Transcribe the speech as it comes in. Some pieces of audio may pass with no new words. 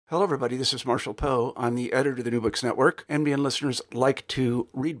Hello, everybody. This is Marshall Poe. I'm the editor of the New Books Network. NBN listeners like to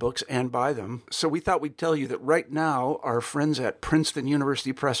read books and buy them. So we thought we'd tell you that right now, our friends at Princeton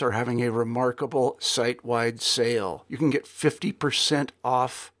University Press are having a remarkable site-wide sale. You can get 50%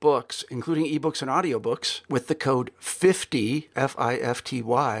 off books, including ebooks and audiobooks, with the code 50,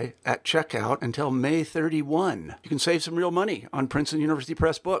 F-I-F-T-Y, at checkout until May 31. You can save some real money on Princeton University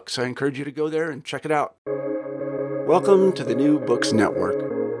Press books. I encourage you to go there and check it out. Welcome to the New Books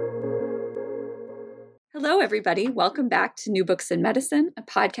Network. Hello, everybody. Welcome back to New Books in Medicine, a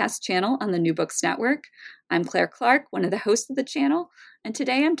podcast channel on the New Books Network. I'm Claire Clark, one of the hosts of the channel, and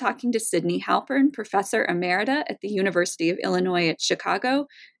today I'm talking to Sydney Halpern, Professor Emerita at the University of Illinois at Chicago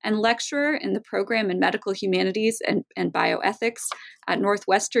and lecturer in the program in Medical Humanities and Bioethics at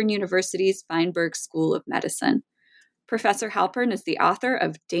Northwestern University's Feinberg School of Medicine. Professor Halpern is the author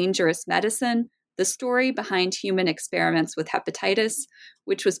of Dangerous Medicine: The Story Behind Human Experiments with Hepatitis,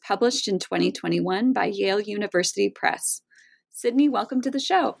 which was published in 2021 by Yale University Press. Sydney, welcome to the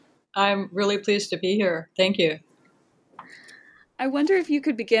show. I'm really pleased to be here. Thank you. I wonder if you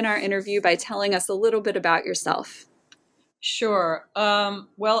could begin our interview by telling us a little bit about yourself. Sure.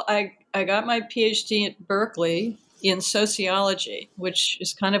 Well, I got my PhD at Berkeley in sociology, which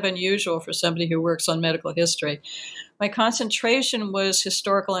is kind of unusual for somebody who works on medical history. My concentration was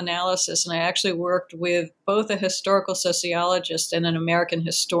historical analysis, and I actually worked with both a historical sociologist and an American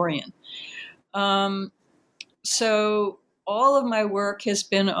historian. So all of my work has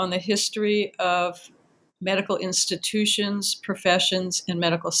been on the history of medical institutions, professions, and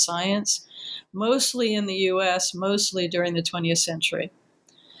medical science, mostly in the U.S., mostly during the 20th century.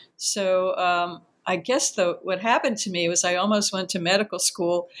 So I guess what happened to me was I almost went to medical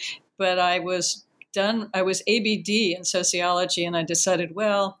school, but I was ABD in sociology, and I decided,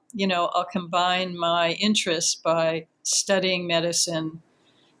 well, I'll combine my interests by studying medicine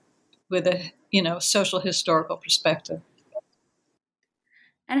with a, social historical perspective.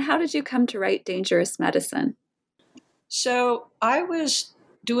 And how did you come to write Dangerous Medicine? So I was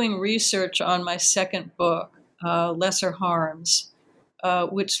doing research on my second book, Lesser Harms,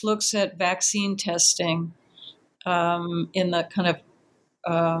 which looks at vaccine testing in the kind of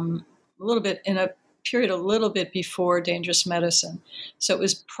period a little bit before Dangerous Medicine. So it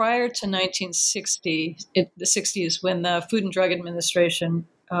was prior to 1960, the 60s, when the Food and Drug Administration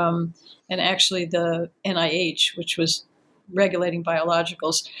and actually the NIH, which was regulating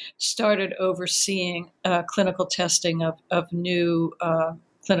biologicals, started overseeing clinical testing of new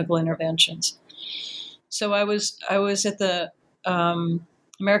clinical interventions. So I was at the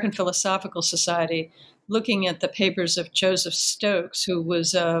American Philosophical Society looking at the papers of Joseph Stokes, who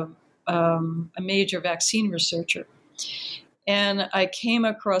was a major vaccine researcher. And I came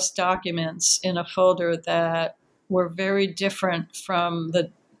across documents in a folder that were very different from the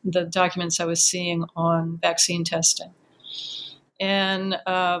documents I was seeing on vaccine testing. And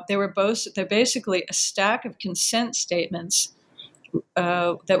they're basically a stack of consent statements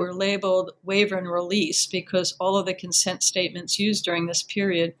that were labeled waiver and release, because all of the consent statements used during this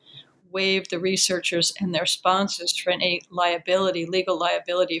period waived the researchers and their sponsors for any legal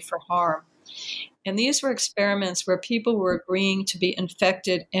liability for harm. And these were experiments where people were agreeing to be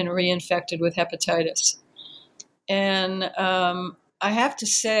infected and reinfected with hepatitis. And I have to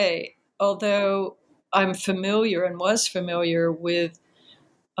say, although I'm familiar and was familiar with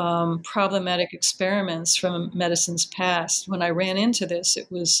problematic experiments from medicine's past, when I ran into this, it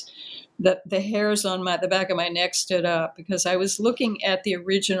was the hairs on the back of my neck stood up, because I was looking at the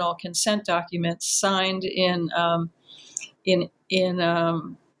original consent documents signed in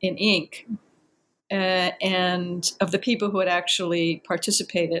ink, and of the people who had actually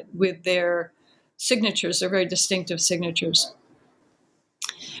participated with their signatures, their very distinctive signatures.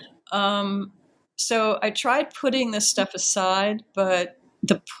 So I tried putting this stuff aside, but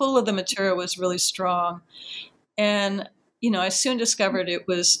the pull of the material was really strong. And, I soon discovered it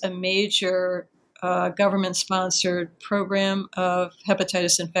was a major government-sponsored program of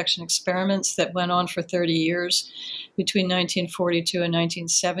hepatitis infection experiments that went on for 30 years, between 1942 and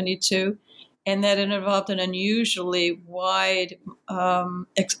 1972, and that it involved an unusually wide,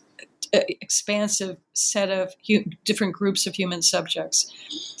 expansive set of different groups of human subjects.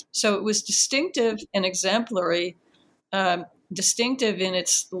 So it was distinctive and exemplary, distinctive in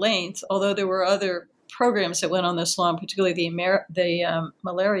its length, although there were other programs that went on this long, particularly the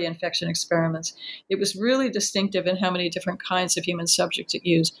malaria infection experiments. It was really distinctive in how many different kinds of human subjects it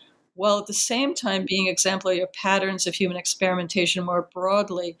used, while at the same time being exemplary of patterns of human experimentation more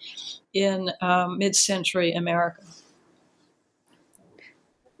broadly in mid-century America.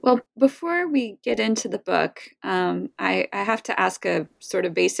 Well, before we get into the book, I have to ask a sort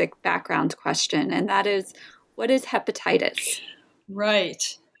of basic background question, and that is, what is hepatitis?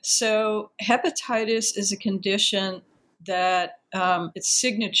 Right. So hepatitis is a condition that its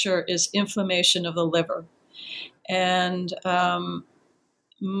signature is inflammation of the liver. And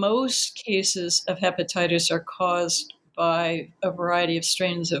most cases of hepatitis are caused by a variety of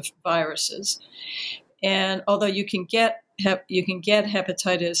strains of viruses. And although you can get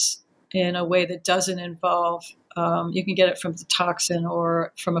hepatitis in a way that doesn't involve, you can get it from the toxin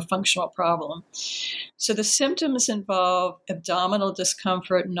or from a functional problem. So the symptoms involve abdominal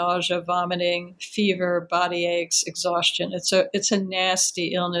discomfort, nausea, vomiting, fever, body aches, exhaustion. It's a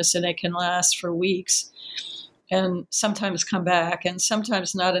nasty illness, and it can last for weeks, and sometimes come back, and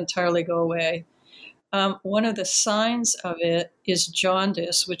sometimes not entirely go away. One of the signs of it is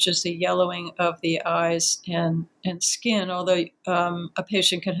jaundice, which is the yellowing of the eyes and skin, although a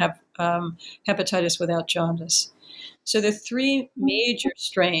patient can have hepatitis without jaundice. So the three major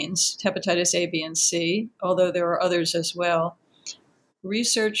strains, hepatitis A, B, and C, although there are others as well,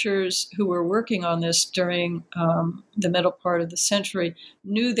 researchers who were working on this during the middle part of the century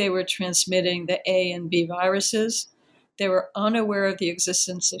knew they were transmitting the A and B viruses. They were unaware of the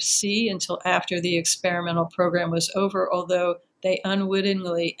existence of C until after the experimental program was over, although they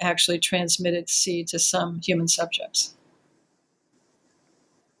unwittingly actually transmitted C to some human subjects.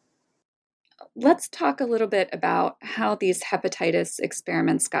 Let's talk a little bit about how these hepatitis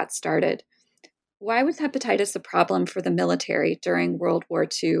experiments got started. Why was hepatitis a problem for the military during World War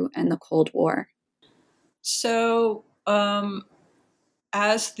II and the Cold War? So,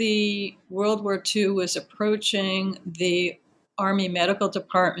 as the World War II was approaching, the Army Medical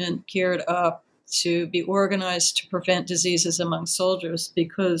Department geared up to be organized to prevent diseases among soldiers,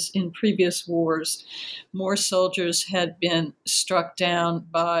 because in previous wars, more soldiers had been struck down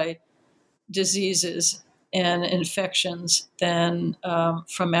by diseases and infections than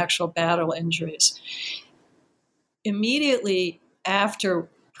from actual battle injuries. Immediately after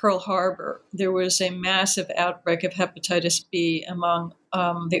Pearl Harbor, there was a massive outbreak of hepatitis B among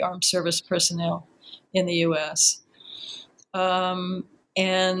the armed service personnel in the U.S. And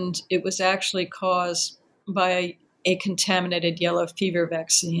it was actually caused by a contaminated yellow fever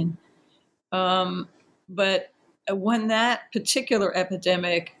vaccine. But when that particular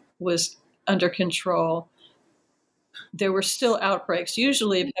epidemic was under control, there were still outbreaks,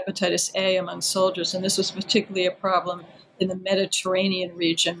 usually of hepatitis A among soldiers, and this was particularly a problem in the Mediterranean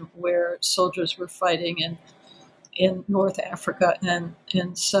region, where soldiers were fighting in North Africa and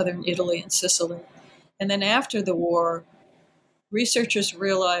in southern Italy and Sicily. And then after the war, researchers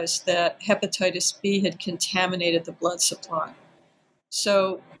realized that hepatitis B had contaminated the blood supply.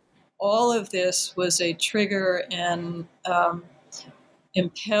 So all of this was a trigger and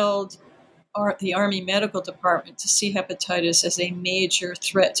impelled the Army Medical Department to see hepatitis as a major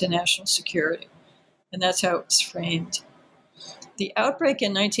threat to national security. And that's how it was framed. The outbreak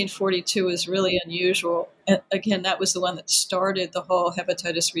in 1942 is really unusual. And again, that was the one that started the whole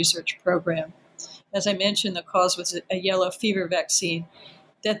hepatitis research program. As I mentioned, the cause was a yellow fever vaccine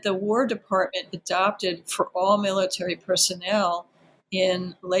that the War Department adopted for all military personnel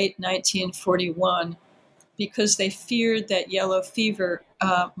in late 1941, because they feared that yellow fever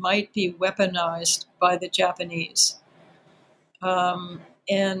might be weaponized by the Japanese.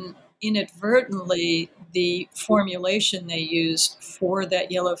 And inadvertently, the formulation they used for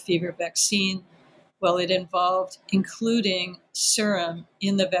that yellow fever vaccine, well, it involved including serum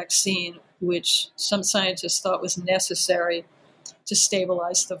in the vaccine, which some scientists thought was necessary to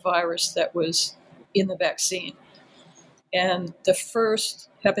stabilize the virus that was in the vaccine. And the first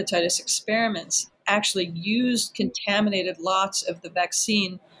hepatitis experiments actually used contaminated lots of the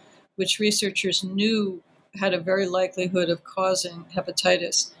vaccine, which researchers knew had a very likelihood of causing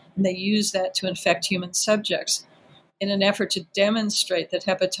hepatitis. And they used that to infect human subjects in an effort to demonstrate that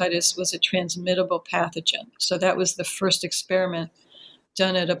hepatitis was a transmittable pathogen. So that was the first experiment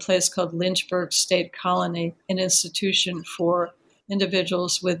done at a place called Lynchburg State Colony, an institution for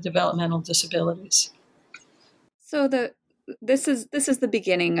individuals with developmental disabilities. So this is the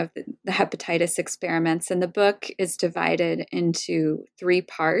beginning of the hepatitis experiments, and the book is divided into three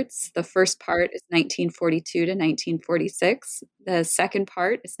parts. The first part is 1942 to 1946. The second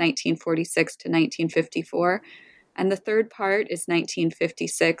part is 1946 to 1954. And the third part is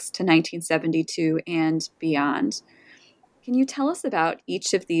 1956 to 1972 and beyond. Can you tell us about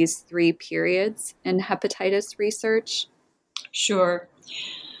each of these three periods in hepatitis research? Sure.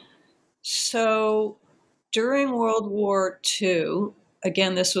 So during World War II,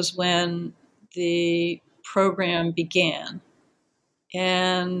 again, this was when the program began.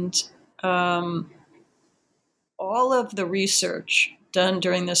 And all of the research done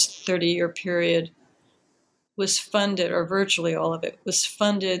during this 30-year period was funded, or virtually all of it, was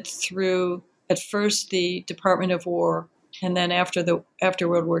funded through, at first, the Department of War, and then after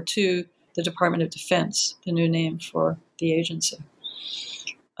World War II, the Department of Defense, the new name for the agency.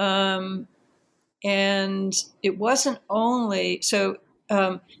 And it wasn't only, so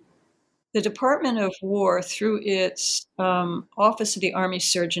the Department of War, through its Office of the Army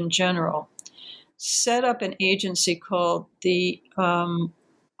Surgeon General, set up an agency called the Army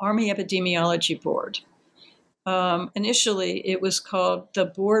Epidemiology Board. Initially, it was called the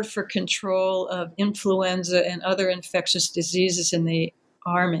Board for Control of Influenza and Other Infectious Diseases in the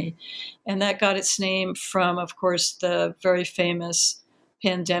Army. And that got its name from, of course, the very famous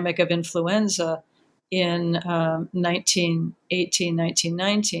pandemic of influenza in 1918,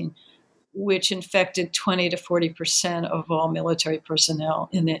 1919, which infected 20 to 40% of all military personnel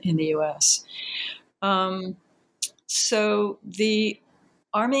in the U.S. So the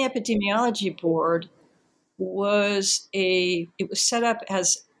Army Epidemiology Board was set up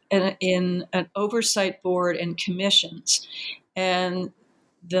as in an oversight board and commissions, and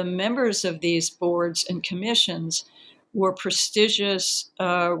the members of these boards and commissions were prestigious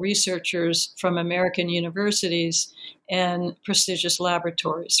researchers from American universities and prestigious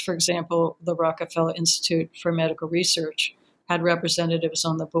laboratories. For example, the Rockefeller Institute for Medical Research had representatives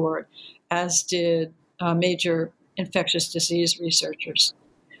on the board, as did major infectious disease researchers.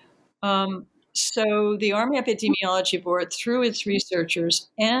 So the Army Epidemiology Board, through its researchers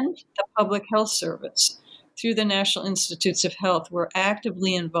and the Public Health Service, through the National Institutes of Health, were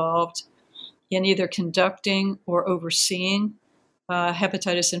actively involved in either conducting or overseeing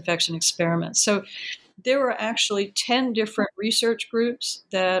hepatitis infection experiments. So there were actually 10 different research groups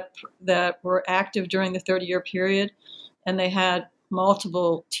that were active during the 30-year period, and they had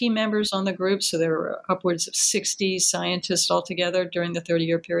multiple team members on the group, so there were upwards of 60 scientists altogether during the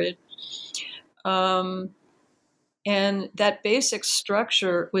 30-year period. And that basic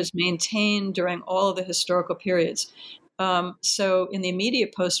structure was maintained during all of the historical periods. So in the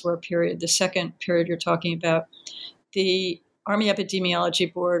immediate post-war period, the second period you're talking about, the Army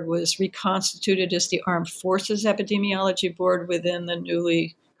Epidemiology Board was reconstituted as the Armed Forces Epidemiology Board within the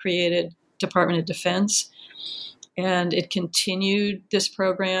newly created Department of Defense. And it continued this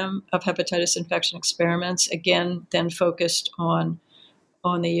program of hepatitis infection experiments, again, then focused on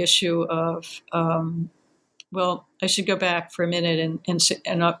the issue of, well, I should go back for a minute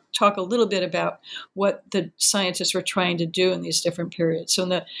and I'll talk a little bit about what the scientists were trying to do in these different periods.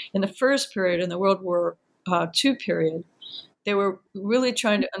 So in the first period, in the World War II period, they were really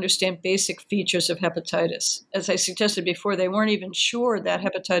trying to understand basic features of hepatitis. As I suggested before, they weren't even sure that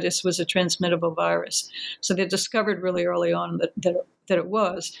hepatitis was a transmittable virus. So they discovered really early on that it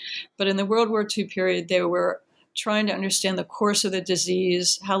was. But in the World War II period, they were trying to understand the course of the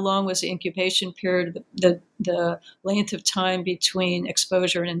disease, how long was the incubation period, the length of time between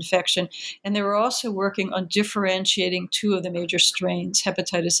exposure and infection. And they were also working on differentiating two of the major strains,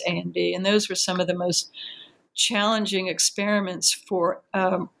 hepatitis A and B. And those were some of the most challenging experiments for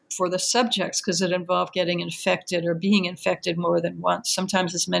the subjects, because it involved getting infected or being infected more than once,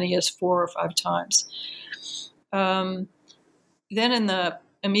 sometimes as many as 4 or 5 times. Then in the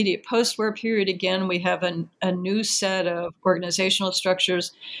immediate post-war period, again, we have a new set of organizational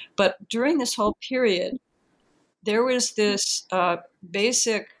structures. But during this whole period, there was this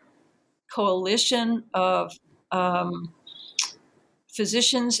basic coalition of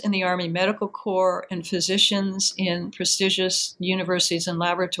physicians in the Army Medical Corps and physicians in prestigious universities and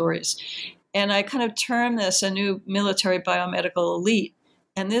laboratories. And I kind of term this a new military biomedical elite.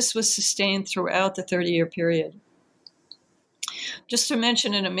 And this was sustained throughout the 30-year period. Just to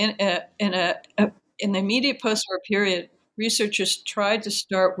mention in the immediate post-war period, researchers tried to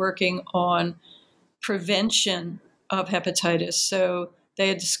start working on prevention of hepatitis. So they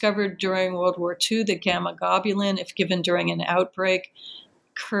had discovered during World War II that gamma globulin, if given during an outbreak,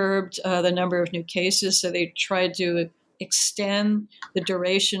 curbed the number of new cases. So they tried to extend the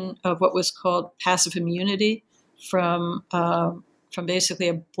duration of what was called passive immunity from basically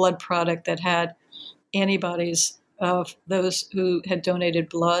a blood product that had antibodies of those who had donated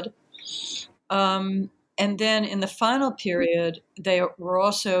blood. And then in the final period, they were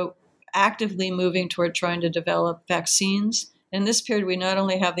also actively moving toward trying to develop vaccines. In this period, we not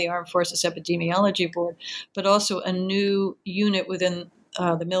only have the Armed Forces Epidemiology Board, but also a new unit within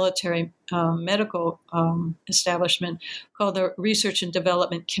the military medical establishment called the Research and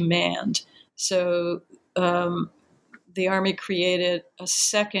Development Command. So the Army created a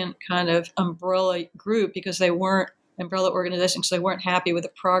second kind of umbrella group because they weren't umbrella organization because they weren't happy with the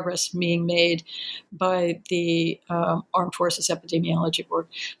progress being made by the Armed Forces Epidemiology Board.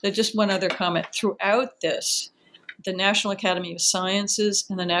 So just one other comment. Throughout this, the National Academy of Sciences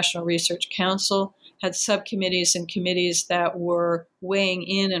and the National Research Council had subcommittees and committees that were weighing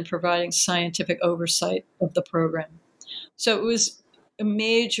in and providing scientific oversight of the program. So it was a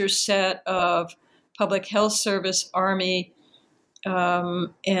major set of public health service, Army,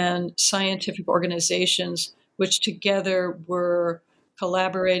 and scientific organizations, which together were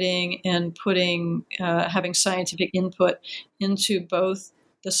collaborating and having scientific input into both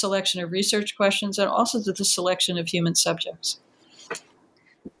the selection of research questions and also to the selection of human subjects.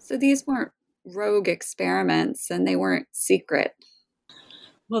 So these weren't rogue experiments and they weren't secret.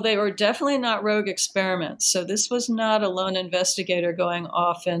 Well, they were definitely not rogue experiments. So this was not a lone investigator going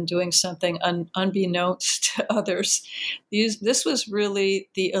off and doing something unbeknownst to others. This was really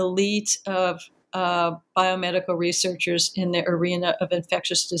the elite of biomedical researchers in the arena of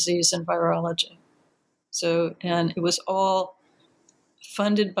infectious disease and virology. So, and it was all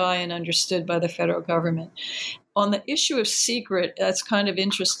funded by and understood by the federal government. On the issue of secret, that's kind of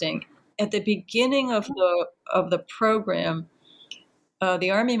interesting. At the beginning of the program,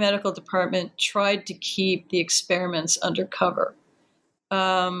 the Army Medical Department tried to keep the experiments undercover,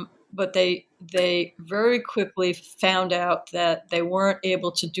 but they very quickly found out that they weren't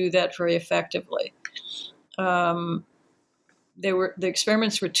able to do that very effectively. The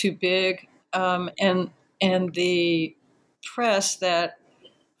experiments were too big, and the press that,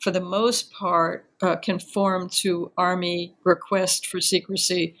 for the most part, conformed to Army request for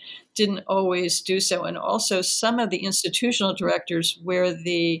secrecy didn't always do so. And also some of the institutional directors where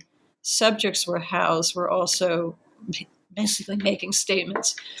the subjects were housed were also basically making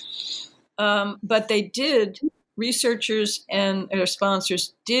statements. But they did, researchers and their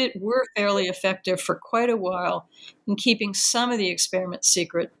sponsors were fairly effective for quite a while in keeping some of the experiments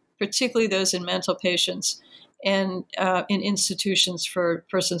secret, particularly those in mental patients and in institutions for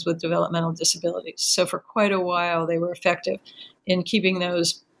persons with developmental disabilities. So for quite a while, they were effective in keeping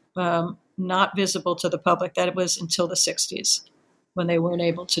those not visible to the public. That was until the 60s when they weren't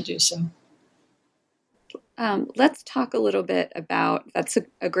able to do so. Let's talk a little bit about, that's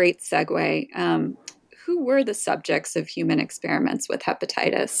a great segue. Who were the subjects of human experiments with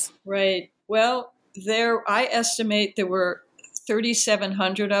hepatitis? Right. Well, I estimate there were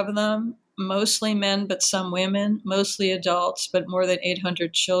 3,700 of them, mostly men, but some women, mostly adults, but more than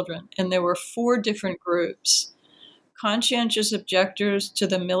 800 children. And there were 4 different groups: conscientious objectors to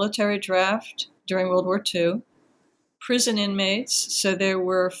the military draft during World War II, prison inmates. So there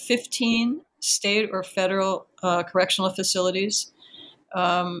were 15 state or federal correctional facilities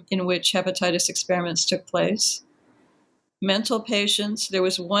in which hepatitis experiments took place. Mental patients. There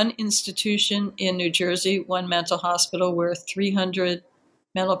was one institution in New Jersey, one mental hospital, where 300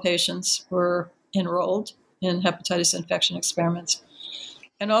 mental patients were enrolled in hepatitis infection experiments.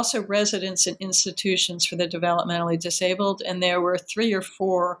 And also residents in institutions for the developmentally disabled. And there were 3 or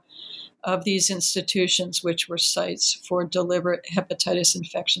 4 of these institutions which were sites for deliberate hepatitis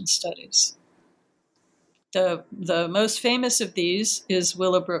infection studies. The most famous of these is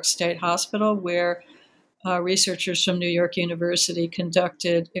Willowbrook State Hospital, where researchers from New York University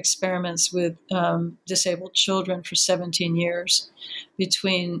conducted experiments with disabled children for 17 years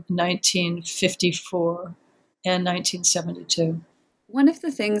between 1954 and 1972. One of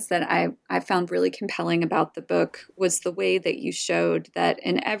the things that I found really compelling about the book was the way that you showed that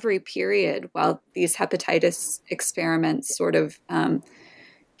in every period, while these hepatitis experiments sort of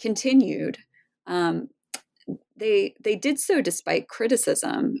continued, they did so despite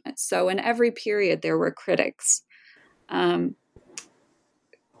criticism. So in every period, there were critics.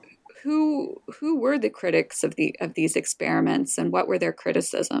 Who were the critics of these experiments, and what were their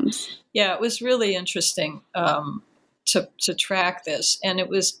criticisms? Yeah, it was really interesting to track this, and it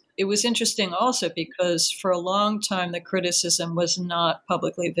was interesting also because for a long time the criticism was not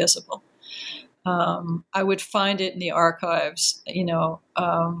publicly visible. I would find it in the archives,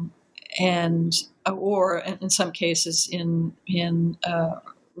 and or in some cases in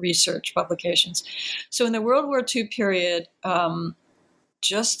research publications. So in the World War II period,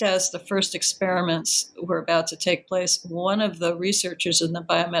 just as the first experiments were about to take place, one of the researchers in the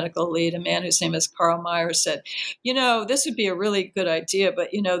biomedical elite, a man whose name is Carl Meyer, said, this would be a really good idea, but,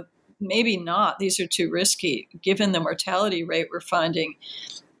 maybe not. These are too risky, given the mortality rate we're finding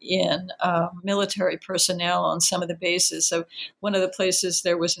in military personnel on some of the bases. So one of the places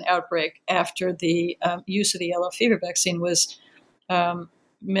there was an outbreak after the use of the yellow fever vaccine was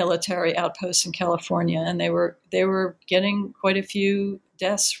military outposts in California, and they were getting quite a few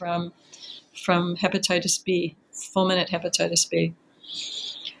deaths from hepatitis B fulminant hepatitis B.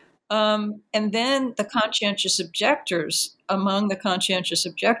 And then the conscientious objectors, among the conscientious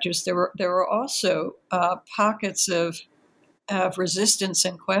objectors, there were also pockets of resistance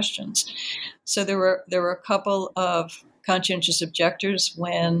and questions. So there were a couple of conscientious objectors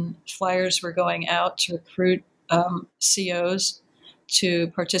when flyers were going out to recruit COs to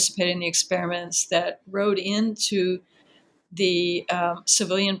participate in the experiments that rode into the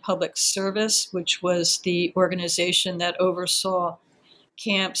Civilian Public Service, which was the organization that oversaw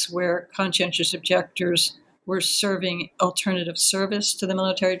camps where conscientious objectors were serving alternative service to the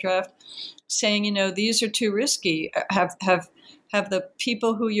military draft, saying, these are too risky. Have the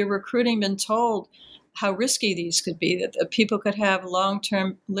people who you're recruiting been told how risky these could be, that the people could have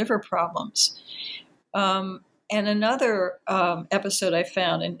long-term liver problems? And another episode I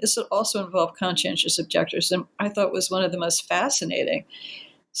found, and this also involved conscientious objectors, and I thought was one of the most fascinating.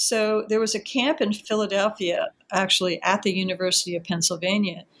 So there was a camp in Philadelphia, actually at the University of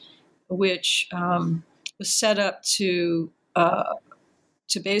Pennsylvania, which was set up to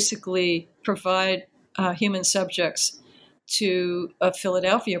basically provide human subjects to a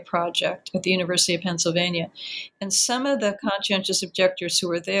Philadelphia project at the University of Pennsylvania. And some of the conscientious objectors who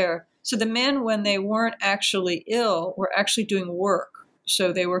were there, so the men, when they weren't actually ill, were actually doing work.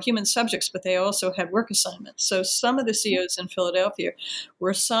 So they were human subjects, but they also had work assignments. So some of the COs in Philadelphia were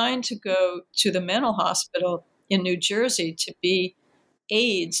assigned to go to the mental hospital in New Jersey to be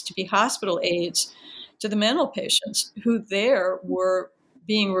aides, to be hospital aides to the mental patients who there were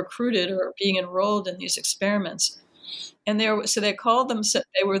being recruited or being enrolled in these experiments. And so they called them,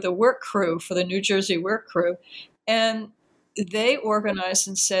 they were the work crew for the New Jersey work crew. And they organized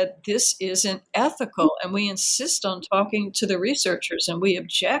and said, this isn't ethical. And we insist on talking to the researchers, and we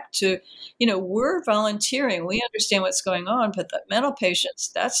object to, we're volunteering. We understand what's going on, but the mental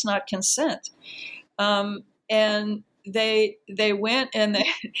patients, that's not consent. And they went and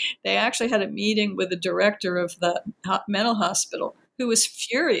they actually had a meeting with the director of the mental hospital, who was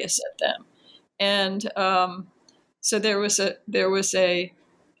furious at them. And so there was a,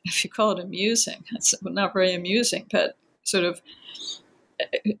 if you call it amusing, it's not very amusing, but sort of,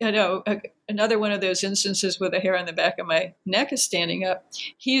 another one of those instances where the hair on the back of my neck is standing up.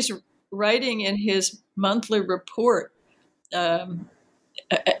 He's writing in his monthly report,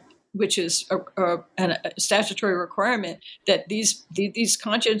 which is a statutory requirement, that these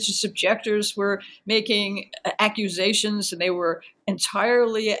conscientious objectors were making accusations, and they were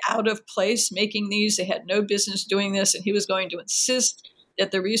entirely out of place making these. They had no business doing this, and he was going to insist that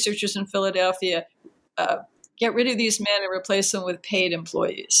the researchers in Philadelphia get rid of these men and replace them with paid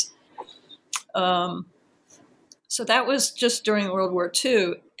employees. So that was just during World War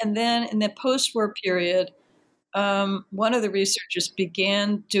II. And then in the post-war period, one of the researchers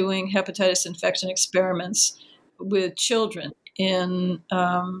began doing hepatitis infection experiments with children in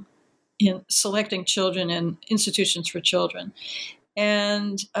selecting children in institutions for children.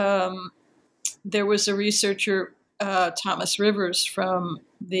 And there was a researcher, Thomas Rivers, from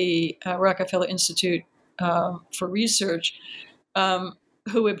the Rockefeller Institute for Research,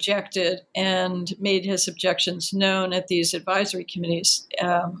 who objected and made his objections known at these advisory committees,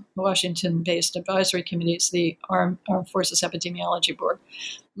 Washington-based advisory committees, the Armed Forces Epidemiology Board.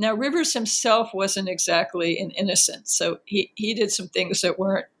 Now, Rivers himself wasn't exactly an innocent, so he did some things that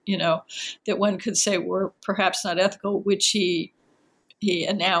weren't, that one could say were perhaps not ethical, which he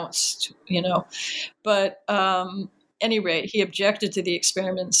announced, But any rate, he objected to the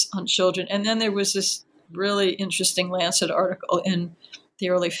experiments on children. And then there was this really interesting Lancet article in the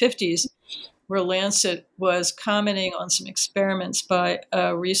early 50s where Lancet was commenting on some experiments by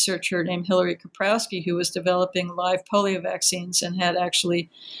a researcher named Hilary Kaprowski, who was developing live polio vaccines and had actually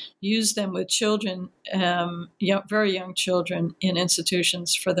used them with children, very young children, in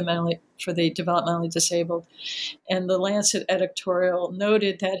institutions for the developmentally disabled. And the Lancet editorial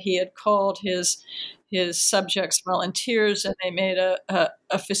noted that he had called his subjects volunteers, and they made a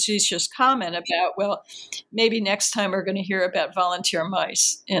facetious comment about, well, maybe next time we're going to hear about volunteer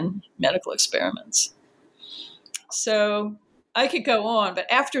mice in medical experiments. So I could go on, but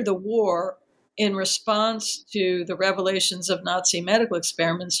after the war, in response to the revelations of Nazi medical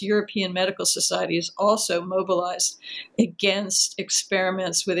experiments, European medical societies also mobilized against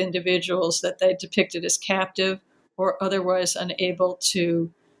experiments with individuals that they depicted as captive or otherwise unable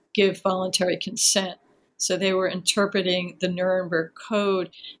to give voluntary consent. So they were interpreting the Nuremberg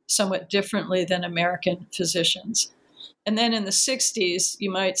Code somewhat differently than American physicians. And then in the 60s,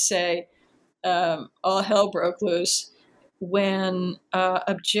 you might say, all hell broke loose when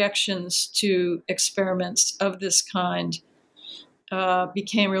objections to experiments of this kind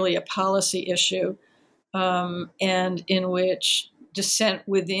became really a policy issue. and in which dissent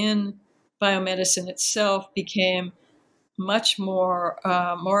within biomedicine itself became much more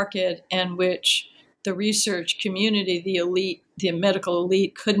marked, and which the research community, the elite, the medical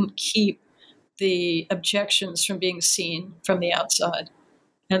elite, couldn't keep the objections from being seen from the outside.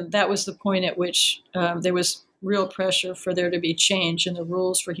 And that was the point at which there was real pressure for there to be change in the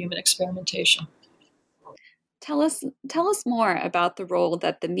rules for human experimentation. Tell us more about the role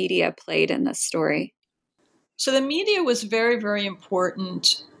that the media played in this story. So the media was very, very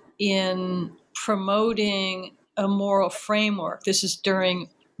important in promoting a moral framework. This is during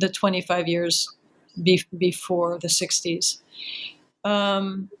the 25 years before the 60s.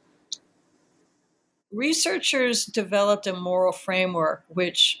 Researchers developed a moral framework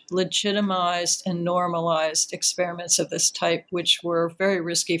which legitimized and normalized experiments of this type, which were very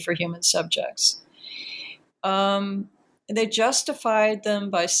risky for human subjects. They justified them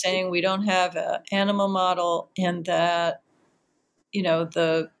by saying we don't have an animal model, and that,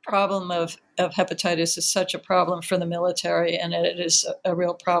 the problem of hepatitis is such a problem for the military, and it is a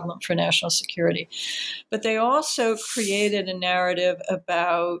real problem for national security. But they also created a narrative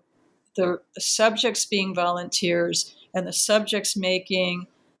about the subjects being volunteers and the subjects making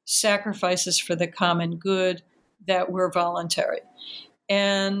sacrifices for the common good that were voluntary.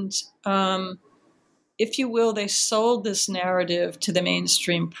 And if you will, they sold this narrative to the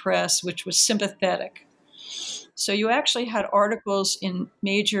mainstream press, which was sympathetic. So you actually had articles in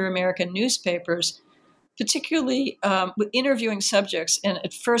major American newspapers, particularly with interviewing subjects, and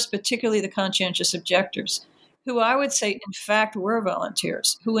at first, particularly the conscientious objectors, who I would say, in fact, were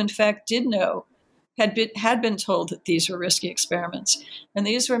volunteers, who in fact did know, had been told that these were risky experiments. And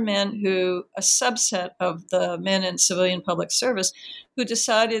these were men who, a subset of the men in civilian public service, who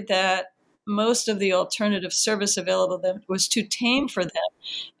decided that most of the alternative service available to them was too tame for them,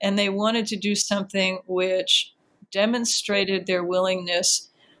 and they wanted to do something which demonstrated their willingness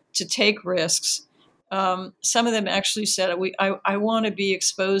to take risks. Some of them actually said, I want to be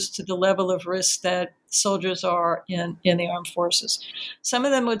exposed to the level of risk that soldiers are in the armed forces. Some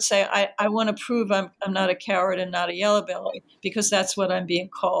of them would say, I want to prove I'm not a coward and not a yellow belly, because that's what I'm being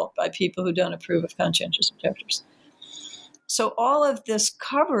called by people who don't approve of conscientious objectors. So all of this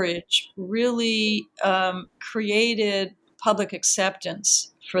coverage really created public acceptance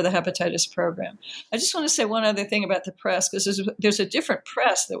for the hepatitis program. I just want to say one other thing about the press, because there's a different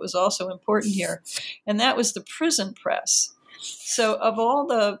press that was also important here, and that was the prison press. So of all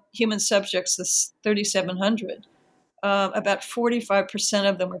the human subjects, the 3,700, about 45%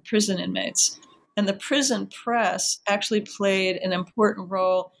 of them were prison inmates. And the prison press actually played an important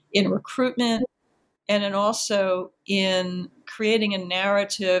role in recruitment and also in creating a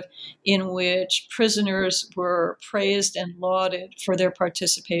narrative in which prisoners were praised and lauded for their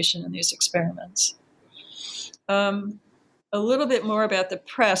participation in these experiments. A little bit more about the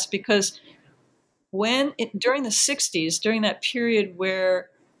press, because during the 60s, during that period where,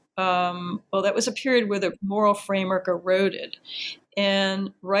 that was a period where the moral framework eroded,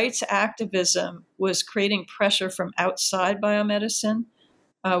 and rights activism was creating pressure from outside biomedicine,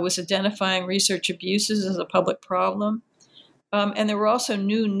 was identifying research abuses as a public problem. And there were also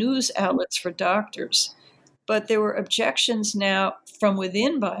new news outlets for doctors. But there were objections now from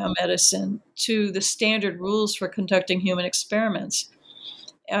within biomedicine to the standard rules for conducting human experiments.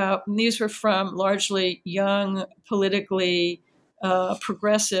 These were from largely young, politically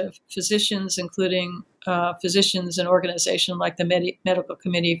progressive physicians, including physicians in an organization like the Medical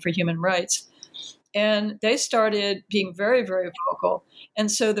Committee for Human Rights. And they started being very, very vocal.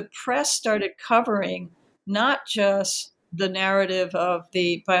 And so the press started covering not just the narrative of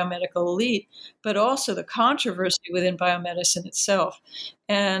the biomedical elite, but also the controversy within biomedicine itself,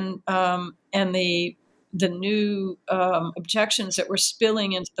 and the new objections that were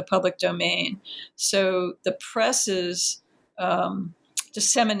spilling into the public domain. So the press's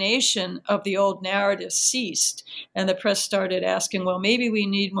dissemination of the old narrative ceased, and the press started asking, well, maybe we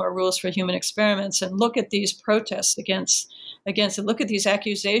need more rules for human experiments, and look at these protests against and look at these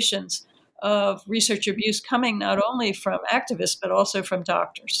accusations of research abuse coming not only from activists, but also from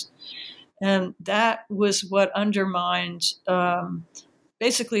doctors. And that was what undermined,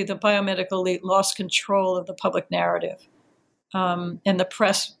 basically the biomedical elite lost control of the public narrative. And the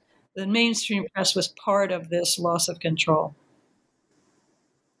press, the mainstream press, was part of this loss of control.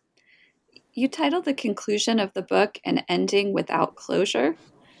 You titled the conclusion of the book "An Ending Without Closure."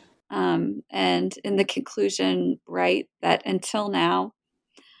 And in the conclusion, write that until now,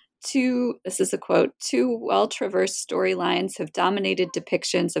 this is a quote, two well-traversed storylines have dominated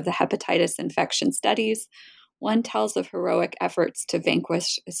depictions of the hepatitis infection studies. One tells of heroic efforts to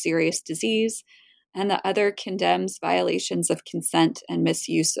vanquish a serious disease. and the other condemns violations of consent and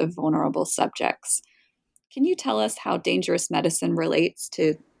misuse of vulnerable subjects. Can you tell us how Dangerous Medicine relates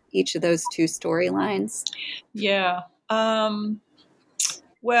to each of those two storylines? Yeah.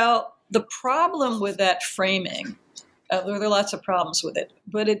 Well, the problem with that framing, there are lots of problems with it,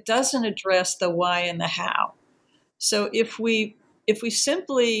 but it doesn't address the why and the how. So if we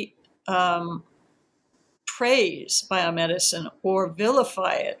simply praise biomedicine or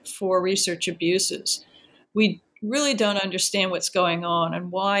vilify it for research abuses, we really don't understand what's going on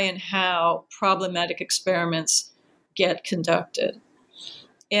and why and how problematic experiments get conducted.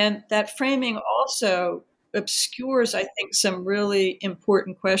 And that framing also obscures, I think, some really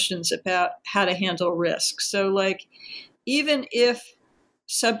important questions about how to handle risk. So, like, even if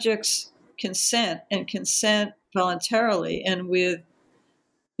subjects consent and consent voluntarily and with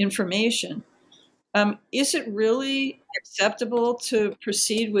information, is it really acceptable to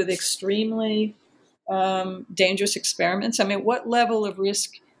proceed with extremely dangerous experiments? I mean, what level of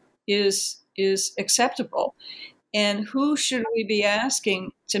risk is acceptable? And who should we be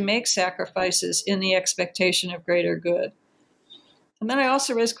asking to make sacrifices in the expectation of greater good? And then I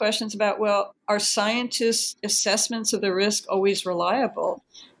also raise questions about, well, are scientists' assessments of the risk always reliable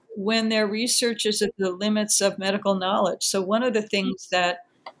when their research is at the limits of medical knowledge? So one of the things that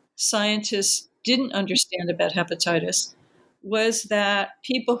scientists didn't understand about hepatitis was that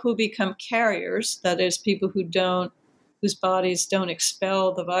people who become carriers, that is, people whose bodies don't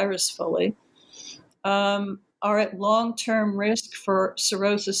expel the virus fully, are at long-term risk for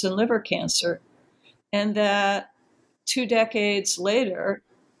cirrhosis and liver cancer, and that 2 decades later,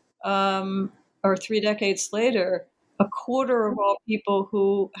 or 3 decades later, a quarter of all people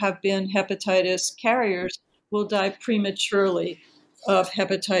who have been hepatitis carriers will die prematurely of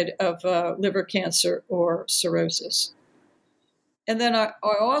liver cancer or cirrhosis. And then I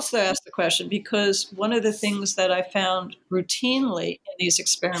also asked the question, because one of the things that I found routinely in these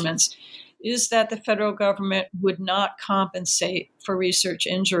experiments is that the federal government would not compensate for research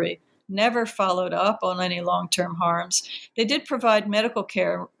injury, never followed up on any long-term harms. They did provide medical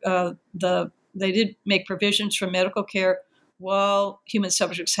care. They did make provisions for medical care while human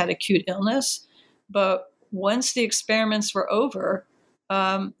subjects had acute illness. But once the experiments were over,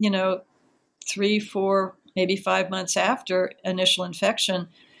 3, 4, maybe 5 months after initial infection,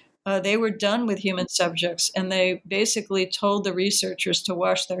 they were done with human subjects, and they basically told the researchers to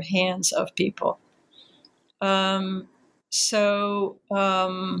wash their hands of people. That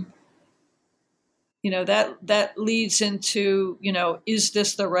leads into, is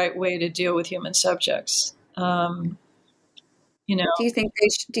this the right way to deal with human subjects? Do you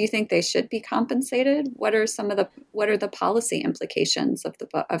think they should be compensated? What are the policy implications of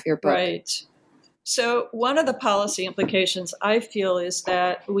your book? Right. So one of the policy implications, I feel, is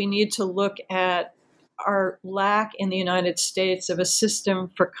that we need to look at our lack in the United States of a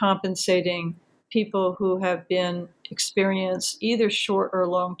system for compensating people who have experienced either short or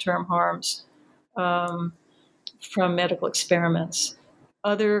long-term harms from medical experiments.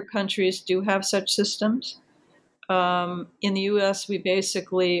 Other countries do have such systems. In the U.S., we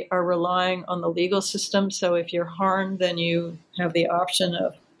basically are relying on the legal system. So if you're harmed, then you have the option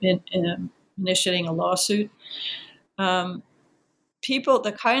of initiating a lawsuit. The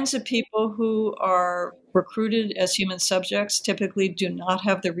kinds of people who are recruited as human subjects typically do not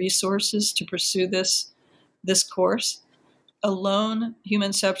have the resources to pursue this course. A lone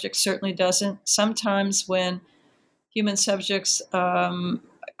human subject certainly doesn't. Sometimes when human subjects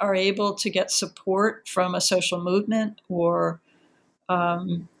are able to get support from a social movement, or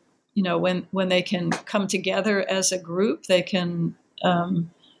when they can come together as a group, they can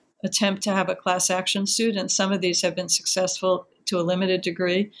attempt to have a class action suit, and some of these have been successful to a limited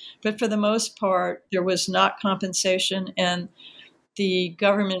degree. But for the most part, there was not compensation, and the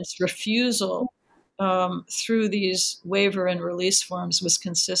government's refusal through these waiver and release forms was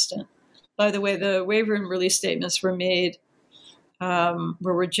consistent. By the way, the waiver and release statements were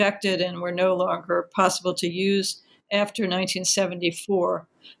rejected and were no longer possible to use after 1974.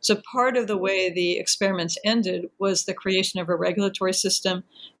 So part of the way the experiments ended was the creation of a regulatory system,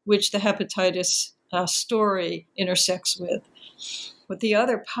 which the hepatitis story intersects with. But the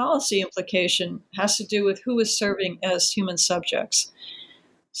other policy implication has to do with who is serving as human subjects.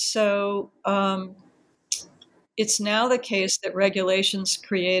 So it's now the case that regulations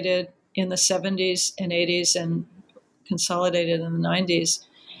created in the 70s and 80s and consolidated in the 90s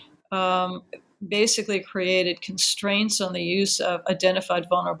basically created constraints on the use of identified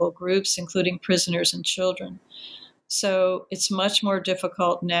vulnerable groups, including prisoners and children. So it's much more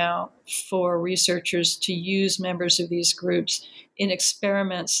difficult now for researchers to use members of these groups in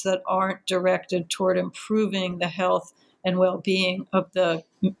experiments that aren't directed toward improving the health and well-being of the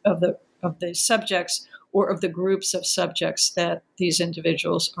subjects or of the groups of subjects that these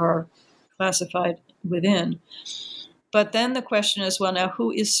individuals are classified within. But then the question is, well, now who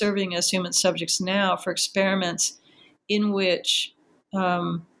is serving as human subjects now for experiments in which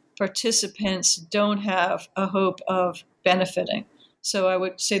participants don't have a hope of benefiting? So I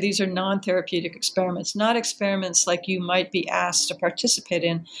would say these are non-therapeutic experiments, not experiments like you might be asked to participate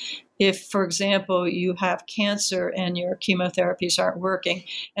in if, for example, you have cancer and your chemotherapies aren't working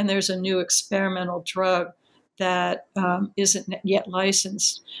and there's a new experimental drug that isn't yet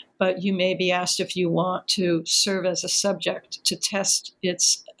licensed, but you may be asked if you want to serve as a subject to test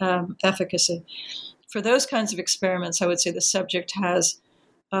its efficacy. For those kinds of experiments, I would say the subject has,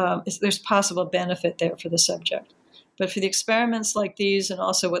 there's possible benefit there for the subject. But for the experiments like these and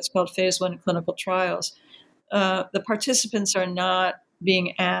also what's called phase 1 clinical trials, the participants are not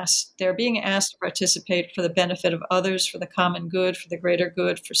being asked. They're being asked to participate for the benefit of others, for the common good, for the greater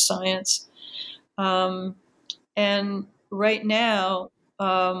good, for science. And right now,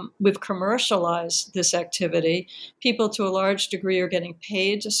 we've commercialized this activity. People to a large degree are getting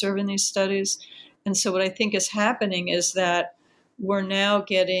paid to serve in these studies. And so what I think is happening is that we're now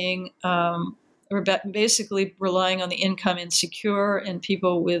getting, we're basically relying on the income insecure and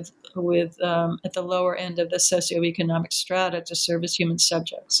people with at the lower end of the socioeconomic strata to serve as human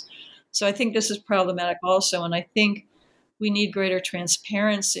subjects. So I think this is problematic also. And I think we need greater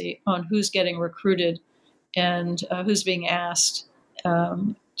transparency on who's getting recruited and who's being asked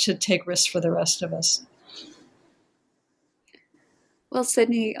to take risks for the rest of us. Well,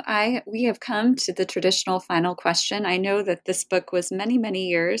 Sydney, we have come to the traditional final question. I know that this book was many, many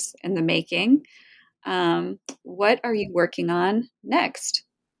years in the making. What are you working on next?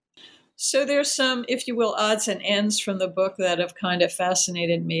 So there's some, if you will, odds and ends from the book that have kind of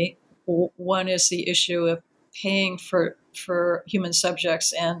fascinated me. One is the issue of paying for human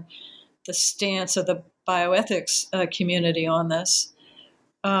subjects and the stance of the bioethics community on this.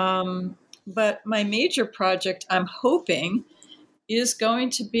 But my major project, I'm hoping, is going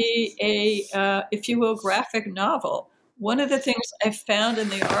to be a, if you will, graphic novel. One of the things I found in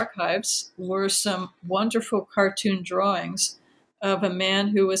the archives were some wonderful cartoon drawings of a man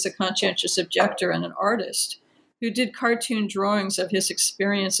who was a conscientious objector and an artist who did cartoon drawings of his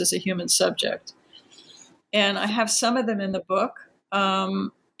experience as a human subject. And I have some of them in the book.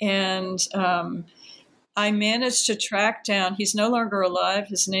 I managed to track down, he's no longer alive.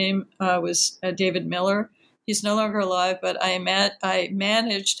 His name was David Miller. He's no longer alive, but I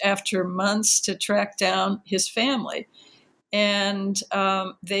managed after months to track down his family. And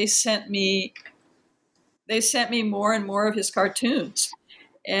they sent me more and more of his cartoons.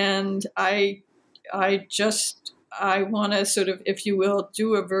 And I want to sort of, if you will,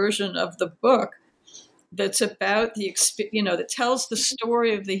 do a version of the book that's about that tells the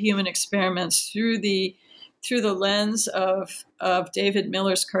story of the human experiments through the lens of David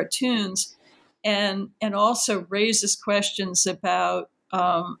Miller's cartoons, and also raises questions about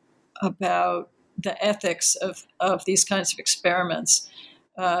the ethics of these kinds of experiments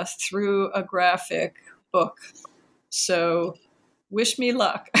through a graphic book. So, wish me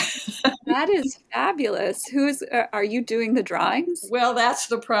luck. That is fabulous. Are you doing the drawings? Well, that's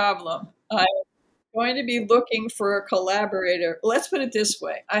the problem. I'm going to be looking for a collaborator. Let's put it this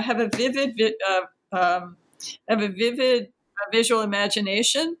way: I have a vivid visual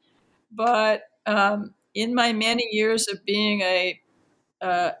imagination, but in my many years of being a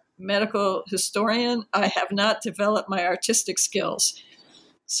medical historian, I have not developed my artistic skills.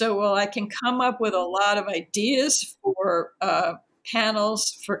 So while I can come up with a lot of ideas for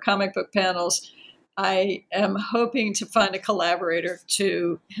panels, for comic book panels, I am hoping to find a collaborator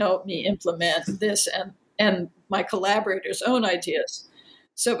to help me implement this and my collaborator's own ideas.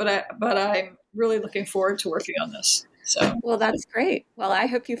 So, but I'm really looking forward to working on this. So, well, that's great. Well, I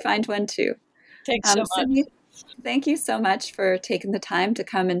hope you find one too. Thanks so much. Sydney, thank you so much for taking the time to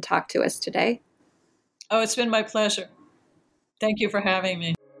come and talk to us today. Oh, it's been my pleasure. Thank you for having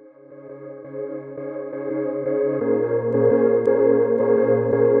me.